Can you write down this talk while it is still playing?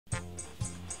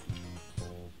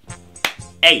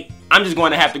Hey, I'm just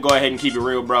going to have to go ahead and keep it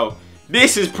real, bro.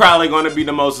 This is probably going to be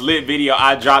the most lit video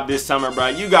I dropped this summer, bro.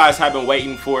 You guys have been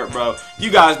waiting for it, bro.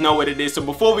 You guys know what it is. So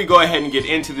before we go ahead and get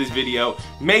into this video,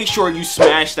 make sure you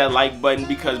smash that like button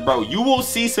because, bro, you will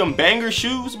see some banger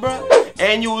shoes, bro.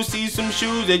 And you will see some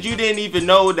shoes that you didn't even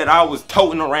know that I was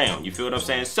toting around. You feel what I'm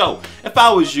saying? So if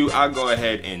I was you, I'd go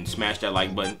ahead and smash that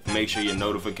like button. Make sure your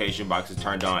notification box is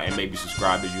turned on and maybe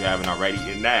subscribe if you haven't already.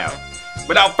 And now,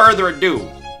 without further ado,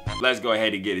 let's go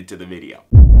ahead and get into the video.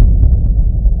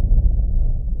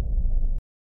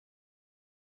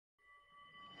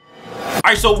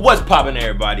 Alright, so what's poppin',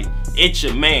 everybody? It's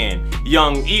your man,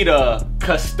 Young Ida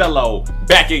Costello,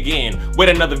 back again with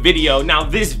another video. Now,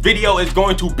 this video is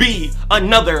going to be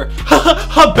another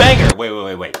banger.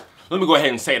 Wait. Let me go ahead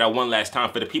and say that one last time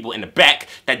for the people in the back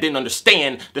that didn't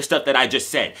understand the stuff that I just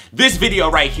said. This video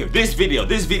right here, this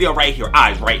video right here,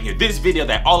 eyes right here, this video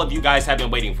that all of you guys have been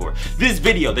waiting for, this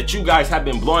video that you guys have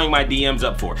been blowing my DMs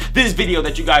up for, this video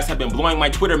that you guys have been blowing my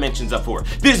Twitter mentions up for,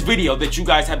 this video that you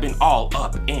guys have been all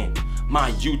up in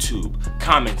my YouTube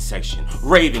comment section,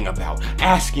 raving about,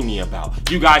 asking me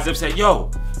about. You guys have said, yo,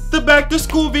 the back to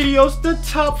school videos, the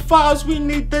top 5s, we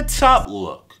need the top.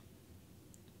 Look,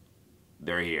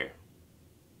 they're here.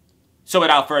 So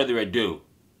without further ado,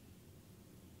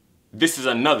 this is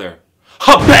another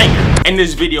banger. And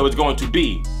this video is going to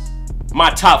be my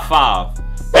top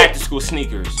 5 back to school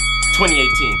sneakers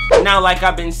 2018. Now, like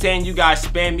I've been saying, you guys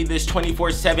spam me this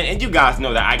 24/7, and you guys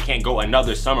know that I can't go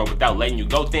another summer without letting you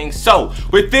go things. So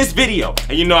with this video,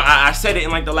 and you know I said it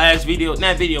in like the last video, and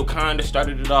that video kind of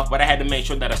started it off, but I had to make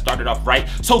sure that I started off right.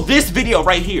 So this video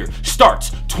right here starts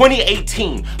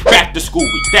 2018 back to school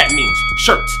week. That means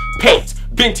shirts, pants,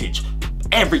 vintage,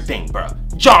 everything, bro.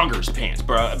 Joggers pants,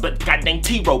 bro, but goddamn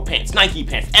T-Row pants, Nike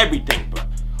pants, everything, bro.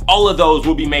 All of those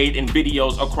will be made in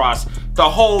videos across the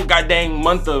whole goddamn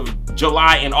month of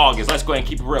July and August. Let's go ahead and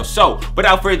keep it real. So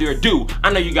without further ado,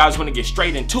 I know you guys want to get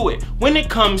straight into it. When it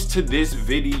comes to this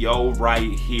video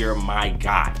right here, my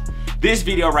God, this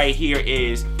video right here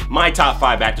is my top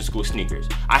 5 back to school sneakers.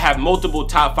 I have multiple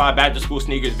top 5 back to school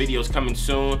sneakers videos coming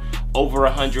soon, over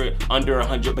 100, under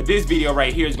 100, but this video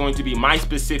right here is going to be my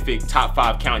specific top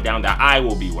 5 countdown that I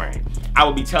will be wearing. I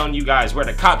will be telling you guys where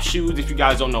to cop shoes if you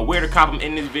guys don't know where to cop them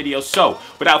in this video. So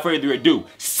without further ado,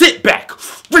 sit back,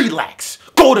 relax,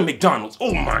 go to McDonald's.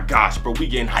 Oh my gosh, bro, we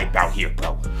getting hype out here,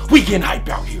 bro. We getting hype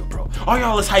out here, bro. Are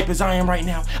y'all as hype as I am right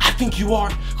now? I think you are.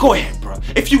 Go ahead, bro.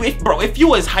 If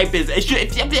you as hype as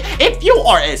if you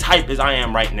are as hype as I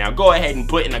am right now, go ahead and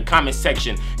put in the comment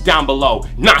section down below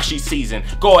Nashi season.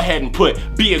 Go ahead and put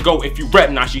be a GOAT if you rep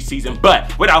Nashi season.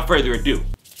 But without further ado,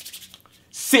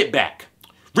 sit back,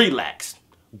 relax,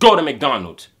 go to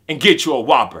McDonald's and get you a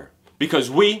Whopper because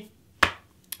we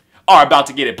are about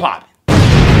to get it popping.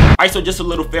 Alright, so just a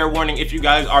little fair warning, if you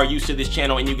guys are used to this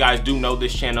channel and you guys do know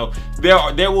this channel,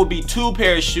 there will be 2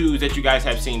 pairs of shoes that you guys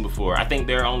have seen before. I think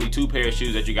there are only 2 pairs of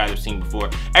shoes that you guys have seen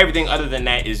before. Everything other than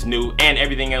that is new, and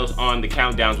everything else on the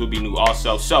countdowns will be new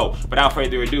also. So without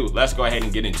further ado, let's go ahead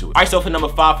and get into it. Alright, so for number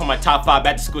 5 for my top 5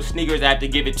 back to school sneakers, I have to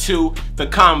give it to the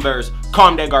Converse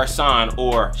Comme des Garçons,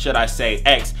 or should I say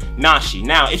X Nashi.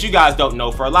 Now, if you guys don't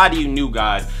know, for a lot of you new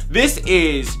guys, this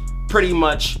is pretty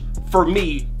much, for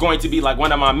me, going to be like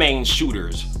one of my main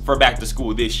shooters for back to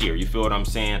school this year. You feel what I'm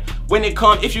saying? When it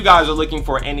comes, if you guys are looking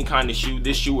for any kind of shoe,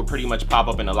 this shoe will pretty much pop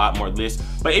up in a lot more lists.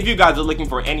 But if you guys are looking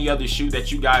for any other shoe that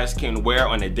you guys can wear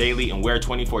on a daily and wear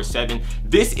 24/7,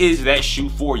 this is that shoe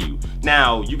for you.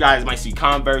 Now, you guys might see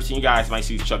Converse and you guys might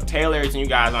see Chuck Taylors and you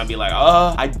guys might be like,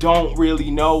 I don't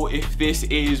really know if this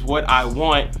is what I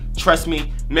want. Trust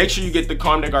me, make sure you get the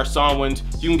Comme des Garçons ones.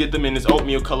 You can get them in this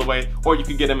oatmeal colorway, or you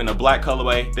can get them in a black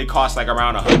colorway. They cost like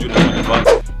around 120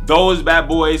 bucks. Those bad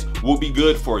boys will be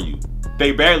good for you.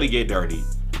 They barely get dirty.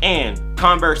 And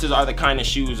Converses are the kind of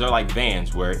shoes, they're like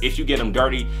Vans, where if you get them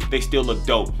dirty, they still look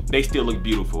dope. They still look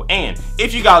beautiful. And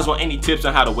if you guys want any tips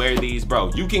on how to wear these,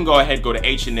 bro, you can go ahead, go to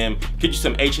H&M, get you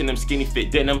some H&M skinny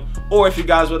fit denim. Or if you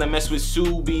guys want to mess with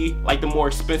Subi, like the more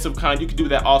expensive kind, you can do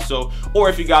that also. Or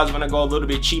if you guys want to go a little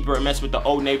bit cheaper and mess with the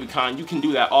Old Navy kind, you can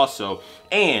do that also.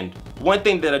 And one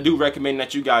thing that I do recommend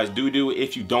that you guys do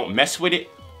if you don't mess with it,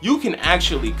 you can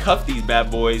actually cuff these bad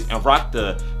boys and rock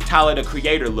the Tyler the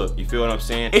Creator look. You feel what I'm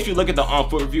saying? If you look at the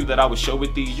on-foot review that I would show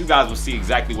with these, you guys will see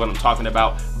exactly what I'm talking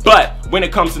about. But when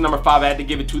it comes to number 5, I had to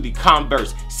give it to the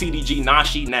Converse CDG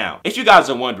Nashi. Now, if you guys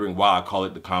are wondering why I call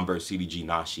it the Converse CDG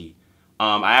Nashi,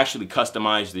 I actually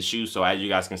customized the shoe, so as you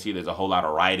guys can see, there's a whole lot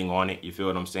of writing on it. You feel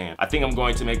what I'm saying? I think I'm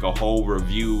going to make a whole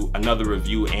review, another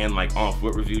review, and like on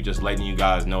foot review, just letting you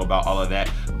guys know about all of that.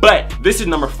 But this is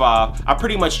number 5. I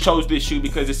pretty much chose this shoe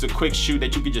because it's a quick shoe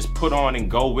that you could just put on and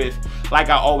go with. Like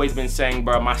I always been saying,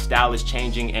 bro, my style is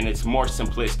changing and it's more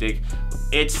simplistic.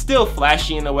 It's still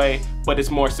flashy in a way, but it's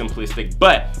more simplistic.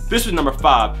 But this was number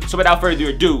 5. So without further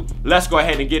ado, let's go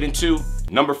ahead and get into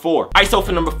number 4. ISO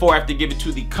for number 4, I have to give it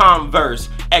to the Converse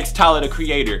X Tyler the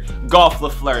Creator Golf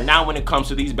LaFleur. Now when it comes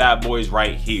to these bad boys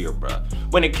right here, bruh.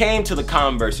 When it came to the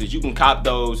Converses, you can cop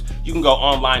those. You can go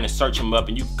online and search them up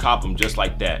and you can cop them just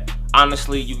like that.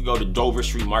 Honestly, you can go to Dover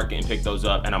Street Market and pick those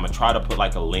up, and I'm gonna try to put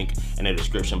like a link in the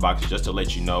description box just to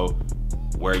let you know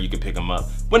where you can pick them up.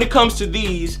 When it comes to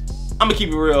these, I'm gonna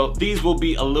keep it real. These will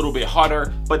be a little bit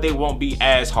harder, but they won't be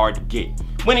as hard to get.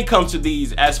 When it comes to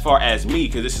these, as far as me,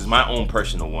 because this is my own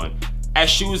personal one, as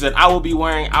shoes that I will be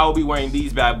wearing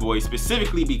these bad boys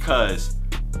specifically because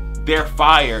they're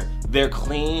fire, they're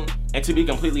clean, and to be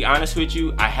completely honest with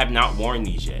you, I have not worn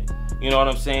these yet. You know what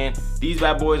I'm saying? These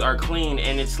bad boys are clean,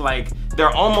 and it's like,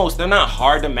 they're not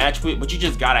hard to match with, but you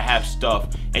just gotta have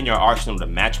stuff in your arsenal to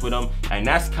match with them. And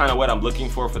that's kind of what I'm looking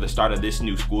for the start of this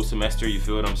new school semester, you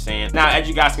feel what I'm saying? Now, as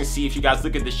you guys can see, if you guys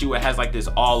look at the shoe, it has like this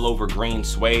all over green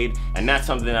suede, and that's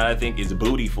something that I think is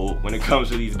bootyful when it comes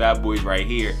to these bad boys right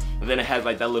here. And then it has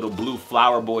like that little blue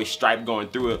flower boy stripe going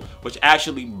through it, which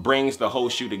actually brings the whole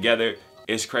shoe together.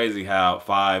 It's crazy how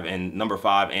number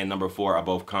 5 and number 4 are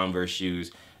both Converse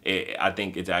shoes. I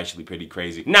think it's actually pretty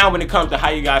crazy. Now, when it comes to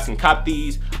how you guys can cop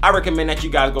these, I recommend that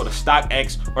you guys go to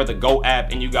StockX or the Go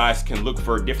app and you guys can look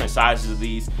for different sizes of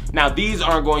these. Now, these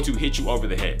aren't going to hit you over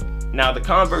the head. Now, the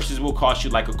Converses will cost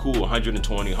you like a cool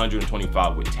 120,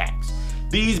 125 with tax.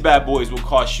 These bad boys will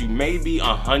cost you maybe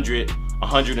 100,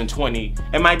 120.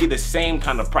 It might be the same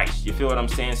kind of price. You feel what I'm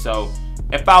saying? So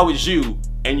if I was you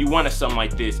and you wanted something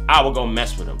like this, I would go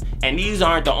mess with them. And these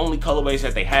aren't the only colorways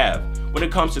that they have. When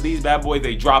it comes to these bad boys,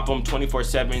 they drop them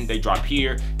 24/7. They drop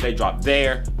here, they drop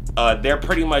there. They're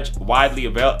pretty much widely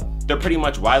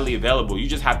available. You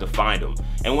just have to find them.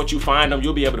 And once you find them,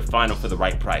 you'll be able to find them for the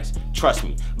right price. Trust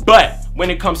me. But when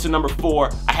it comes to number 4,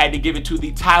 I had to give it to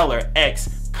the Tyler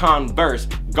X Converse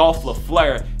Golf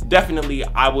LaFleur. Definitely,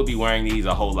 I will be wearing these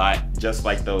a whole lot, just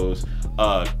like those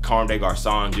Comme des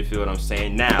Garçons, you feel what I'm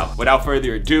saying? Now, without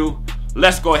further ado,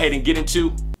 let's go ahead and get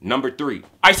into number 3.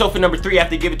 ISO for number 3, I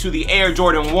have to give it to the Air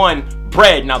Jordan 1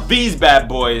 Bread. Now these bad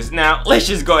boys, now let's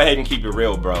just go ahead and keep it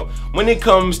real, bro. When it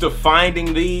comes to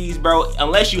finding these, bro,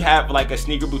 unless you have like a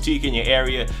sneaker boutique in your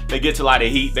area that gets a lot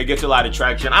of heat, that gets a lot of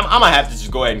traction, I'm gonna have to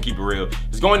just go ahead and keep it real.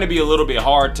 It's going to be a little bit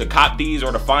hard to cop these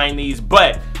or to find these,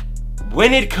 but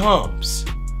when it comes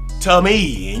to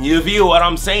me, and you feel what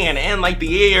I'm saying, and like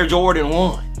the Air Jordan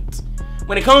 1s,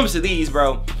 when it comes to these,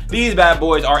 bro, these bad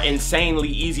boys are insanely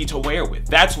easy to wear with.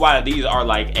 That's why these are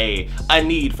like a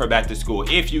need for back to school,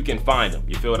 if you can find them.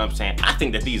 You feel what I'm saying? I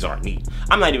think that these are neat.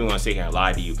 I'm not even gonna sit here and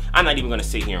lie to you. I'm not even gonna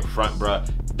sit here in front, bruh.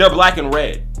 They're black and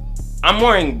red. I'm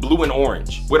wearing blue and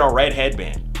orange with a red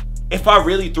headband. If I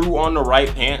really threw on the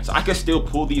right pants, I could still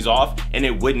pull these off and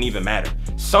it wouldn't even matter.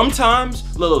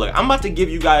 Sometimes, look, I'm about to give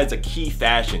you guys a key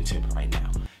fashion tip right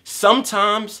now.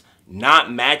 Sometimes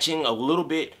not matching a little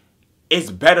bit is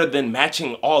better than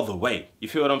matching all the way. You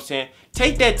feel what I'm saying?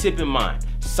 Take that tip in mind.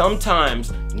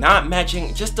 Sometimes not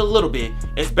matching just a little bit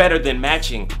is better than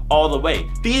matching all the way.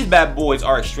 These bad boys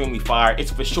are extremely fire.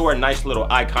 It's for sure a nice little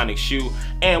iconic shoe.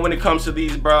 And when it comes to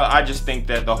these, bro, I just think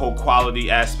that the whole quality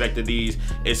aspect of these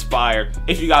is fire.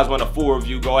 If you guys want a full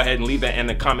review, go ahead and leave that in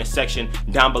the comment section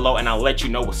down below and I'll let you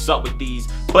know what's up with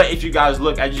these. But if you guys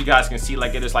look, as you guys can see,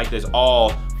 like it is like this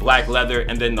all black leather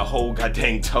and then the whole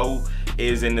goddamn toe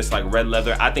is in this like red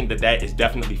leather. I think that that is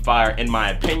definitely fire in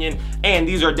my opinion, and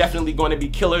these are definitely going to be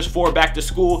killers for back to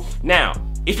school. Now,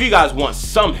 if you guys want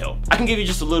some help, I can give you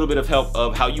just a little bit of help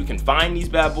of how you can find these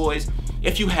bad boys.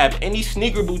 If you have any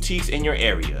sneaker boutiques in your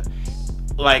area,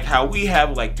 like how we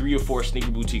have like 3 or 4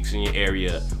 sneaker boutiques in your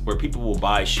area where people will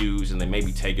buy shoes and then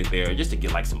maybe take it there just to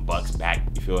get like some bucks back,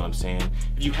 you feel what I'm saying?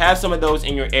 If you have some of those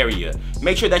in your area,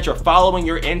 make sure that you're following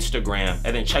your Instagram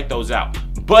and then check those out.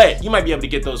 But you might be able to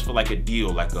get those for like a deal,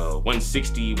 like a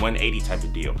 160, 180 type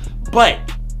of deal. But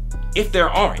if there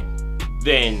aren't,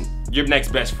 then your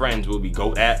next best friends will be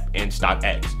Go app and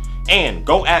StockX. And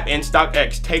Go app and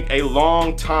StockX take a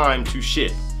long time to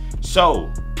ship.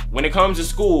 So when it comes to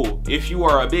school, if you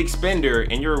are a big spender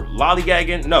and you're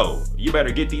lollygagging, no, you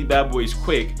better get these bad boys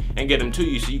quick and get them to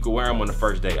you so you can wear them on the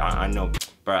first day. I know,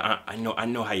 bro. I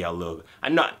know how y'all look. I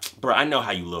know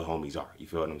how you little homies are. You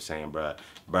feel what I'm saying, bro?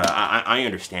 Bro, I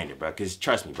understand it, bro. Cause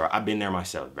trust me, bro. I've been there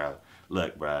myself, bro.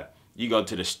 Look, bro. You go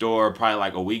to the store probably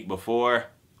like a week before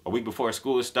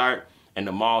school start, and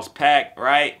the mall's packed,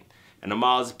 right? And the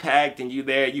mall's packed, and you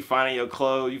there, you finding your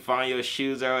clothes, you find your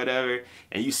shoes or whatever,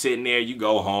 and you sitting there, you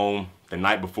go home the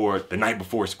night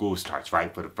before school starts,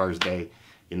 right? For the first day.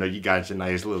 You know, you got your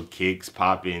nice little kicks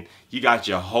popping. You got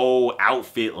your whole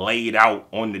outfit laid out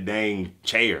on the dang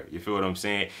chair. You feel what I'm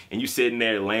saying? And you sitting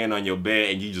there laying on your bed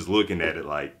and you just looking at it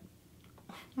like,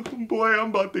 boy,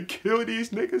 I'm about to kill these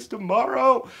niggas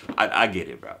tomorrow. I get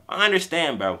it, bro. I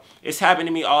understand, bro. It's happened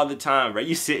to me all the time, bro.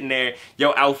 You sitting there,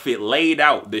 your outfit laid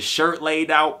out, the shirt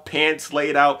laid out, pants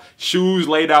laid out, shoes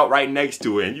laid out right next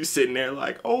to it. And you sitting there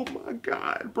like, oh my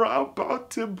God, bro, I'm about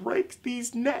to break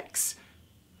these necks.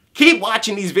 Keep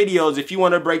watching these videos if you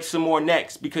want to break some more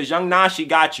necks, because Young Nashi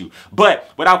got you. But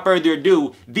without further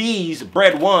ado, these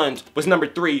Bread Ones was number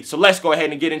 3. So let's go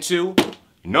ahead and get into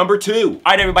number 2.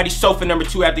 All right, everybody, so for number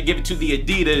 2, I have to give it to the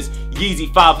Adidas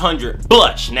Yeezy 500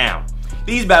 Blush. Now,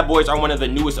 these bad boys are one of the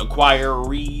newest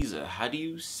acquirees. How do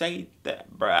you say that,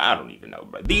 bro? I don't even know,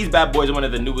 bro. These bad boys are one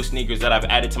of the newest sneakers that I've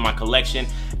added to my collection.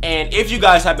 And if you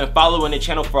guys have been following the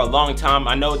channel for a long time,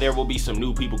 I know there will be some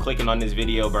new people clicking on this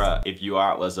video, bro. If you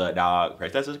are, what's up, dog?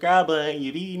 Press that subscribe button,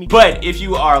 you beat me. But if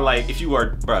you are like, if you've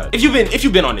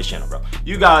been on this channel, bro,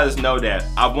 you guys know that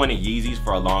I've wanted Yeezys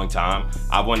for a long time.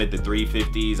 I've wanted the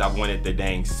 350s, I've wanted the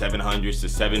dang 700s to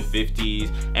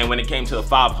 750s. And when it came to the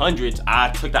 500s,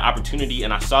 I took the opportunity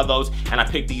and I saw those and I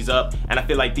picked these up, and I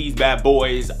feel like these bad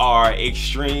boys are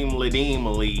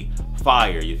extremely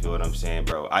fire. You feel what I'm saying,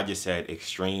 bro? I just said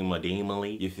extremely,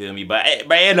 you feel me? But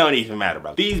it don't even matter,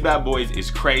 bro. These bad boys is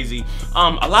crazy.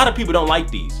 A lot of people don't like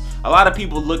these. A lot of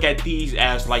people look at these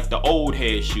as like the old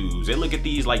head shoes. They look at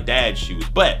these like dad shoes.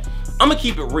 But I'm gonna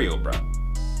keep it real, bro.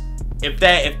 If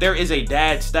there is a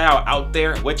dad style out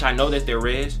there, which I know that there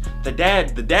is, the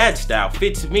dad style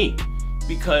fits me,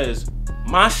 because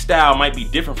my style might be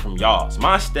different from y'all's.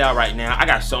 My style right now, I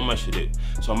got so much to do.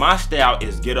 So my style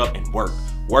is get up and work.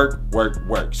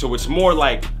 So it's more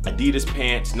like Adidas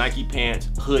pants, Nike pants,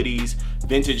 hoodies,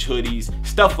 vintage hoodies,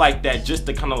 stuff like that, just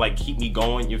to kind of like keep me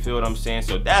going, you feel what I'm saying?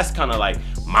 So that's kind of like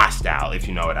my style, if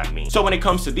you know what I mean. So when it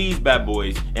comes to these bad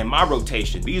boys in my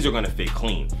rotation, these are gonna fit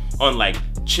clean. On like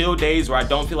chill days where I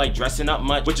don't feel like dressing up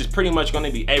much, which is pretty much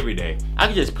gonna be every day, I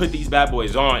can just put these bad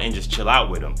boys on and just chill out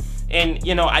with them. And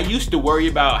you know, I used to worry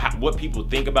about what people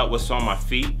think about what's on my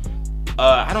feet.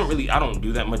 I don't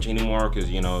do that much anymore, because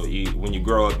you know, when you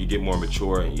grow up, you get more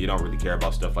mature and you don't really care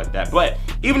about stuff like that. But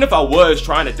even if I was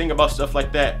trying to think about stuff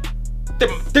like that,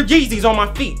 they're Yeezys on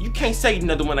my feet. You can't say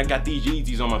nothing when I got these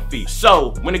Yeezys on my feet.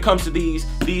 So when it comes to these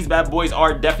bad boys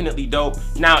are definitely dope.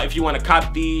 Now, if you want to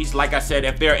cop these, like I said,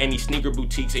 if there are any sneaker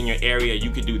boutiques in your area, you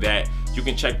could do that. You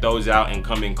can check those out and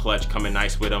come in clutch, come in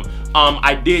nice with them.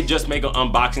 I did just make an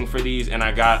unboxing for these, and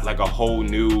I got like a whole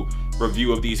new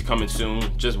review of these coming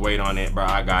soon. Just wait on it, bro.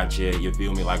 I got you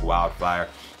feel me, like wildfire.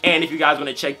 And if you guys want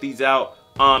to check these out,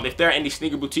 if there are any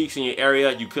sneaker boutiques in your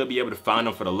area, you could be able to find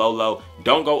them for the low.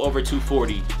 Don't go over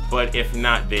 $240, but if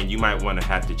not, then you might want to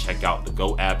have to check out the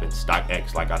Go app and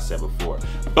StockX, like I said before.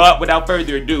 But without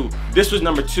further ado, this was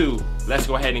number 2. Let's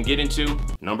go ahead and get into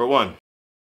number 1.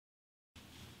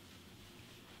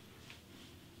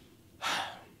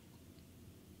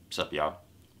 What's up, y'all?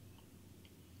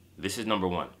 This is number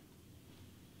 1.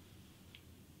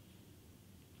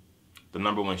 The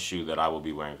number 1 shoe that I will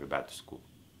be wearing for back to school.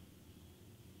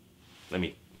 Let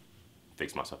me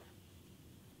fix myself.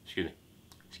 Excuse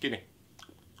me.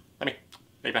 Let me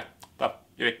take my stuff.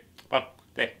 Let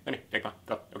me take my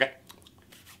stuff. Okay?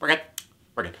 We're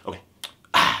good. Okay.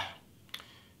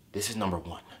 This is number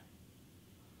 1.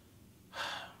 I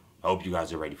hope you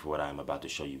guys are ready for what I am about to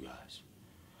show you guys.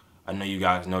 I know you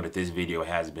guys know that this video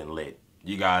has been lit.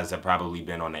 You guys have probably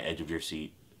been on the edge of your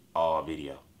seat all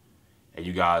video. And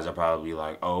you guys are probably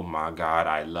like, oh my God,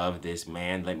 I love this,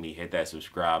 man. Let me hit that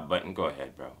subscribe button. Go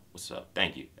ahead, bro. What's up?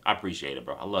 Thank you. I appreciate it,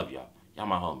 bro. I love y'all. Y'all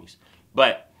my homies.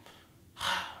 But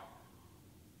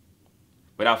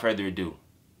without further ado,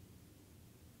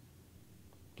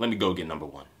 let me go get number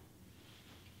 1.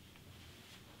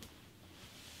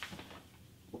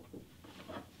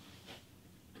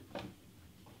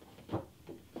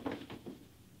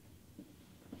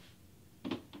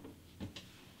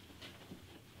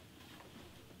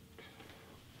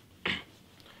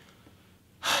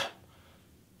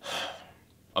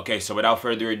 Okay, so without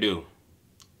further ado,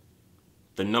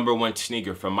 the number 1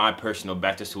 sneaker from my personal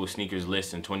back to school sneakers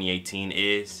list in 2018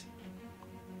 is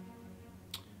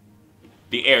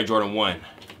the Air Jordan 1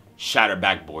 Shatter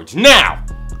backboards. Now,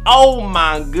 Oh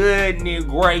my goodness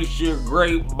gracious,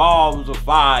 great balls of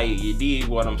fire. You dig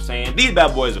what I'm saying? These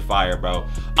bad boys are fire, bro.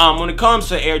 When it comes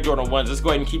to Air Jordan 1s, let's go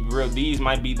ahead and keep it real. These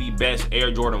might be the best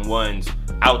Air Jordan 1s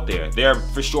out there. They're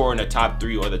for sure in the top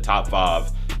 3 or the top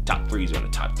 5. Top 3s on the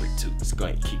top 3 too. Let's go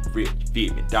ahead and keep it real, you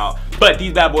feel me, dog? But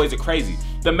these bad boys are crazy.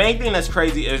 The main thing that's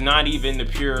crazy is not even the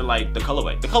pure, like, the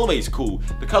colorway. The colorway is cool.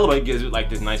 The colorway gives it like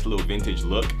this nice little vintage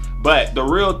look. But the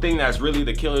real thing that's really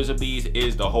the killers of these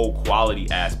is the whole quality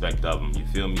aspect of them. You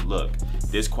feel me? Look,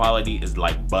 this quality is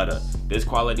like butter. This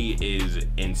quality is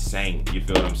insane. You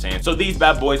feel what I'm saying? So these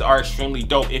bad boys are extremely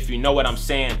dope, if you know what I'm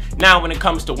saying. Now, when it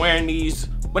comes to wearing these,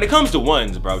 when it comes to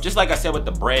ones, bro, just like I said with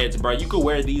the breads, bro, you could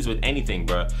wear these with anything,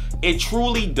 bro. It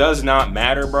truly does not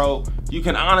matter, bro. You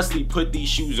can honestly put these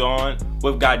shoes on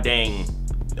with goddamn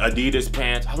Adidas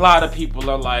pants. A lot of people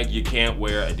are like, you can't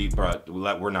wear Adidas,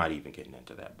 bro. We're not even getting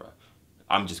into that, bro.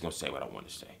 I'm just gonna say what I want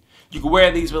to say. You can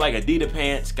wear these with like Adidas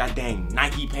pants, goddamn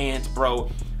Nike pants, bro.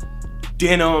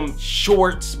 Denim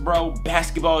shorts, bro,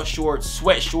 basketball shorts,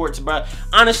 sweat shorts, bro.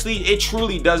 Honestly, it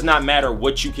truly does not matter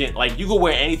what you can, like, you can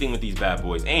wear anything with these bad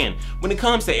boys. And when it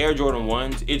comes to Air Jordan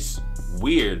 1s, it's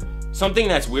weird. Something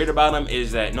that's weird about them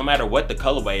is that no matter what the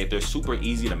colorway, they're super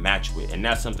easy to match with, and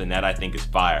that's something that I think is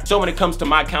fire. So when it comes to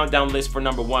my countdown list for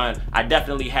number 1, I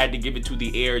definitely had to give it to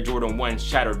the Air Jordan 1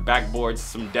 shattered backboards,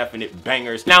 some definite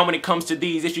bangers. Now when it comes to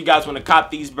these, if you guys want to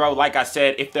cop these, bro, like I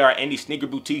said, if there are any sneaker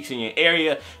boutiques in your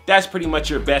area, that's pretty much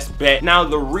your best bet. Now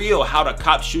the real how to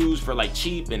cop shoes for like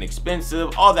cheap and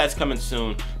expensive, all that's coming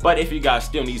soon. But if you guys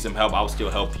still need some help, I'll still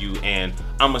help you. And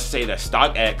I'm gonna say that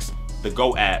StockX, the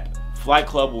Go app, Flight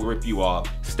Club will rip you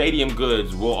off. Stadium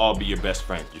Goods will all be your best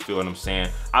friends. You feel what I'm saying?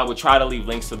 I will try to leave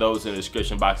links to those in the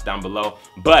description box down below.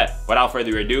 But without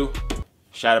further ado,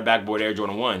 Shadow Backboard Air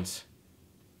Jordan 1s.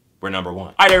 We're number 1.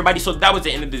 All right, everybody, so that was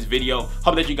the end of this video.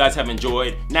 Hope that you guys have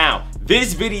enjoyed. Now,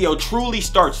 this video truly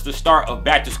starts the start of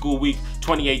back to school week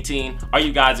 2018. Are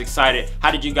you guys excited?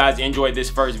 How did you guys enjoy this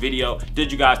first video?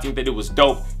 Did you guys think that it was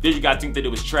dope? Did you guys think that it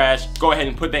was trash? Go ahead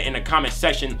and put that in the comment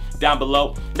section down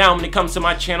below. Now, when it comes to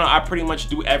my channel, I pretty much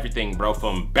do everything, bro,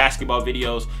 from basketball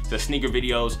videos to sneaker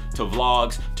videos to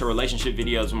vlogs to relationship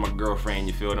videos with my girlfriend.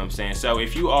 You feel what I'm saying? So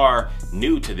if you are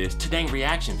new to this, to dang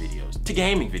reaction videos, to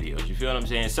gaming videos, you feel what I'm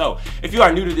saying? So if you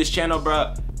are new to this channel,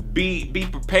 bro, be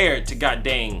prepared to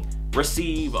goddamn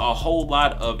receive a whole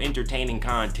lot of entertaining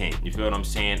content. You feel what I'm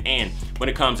saying? And when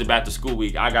it comes to back to school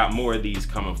week, I got more of these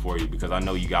coming for you because I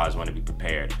know you guys want to be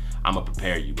prepared. I'm gonna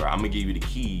prepare you, bro. I'm gonna give you the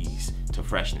keys to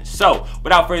freshness. So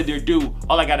without further ado,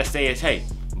 all I gotta say is, hey,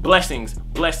 blessings,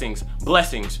 blessings,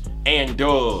 blessings, and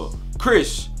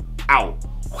Chris out.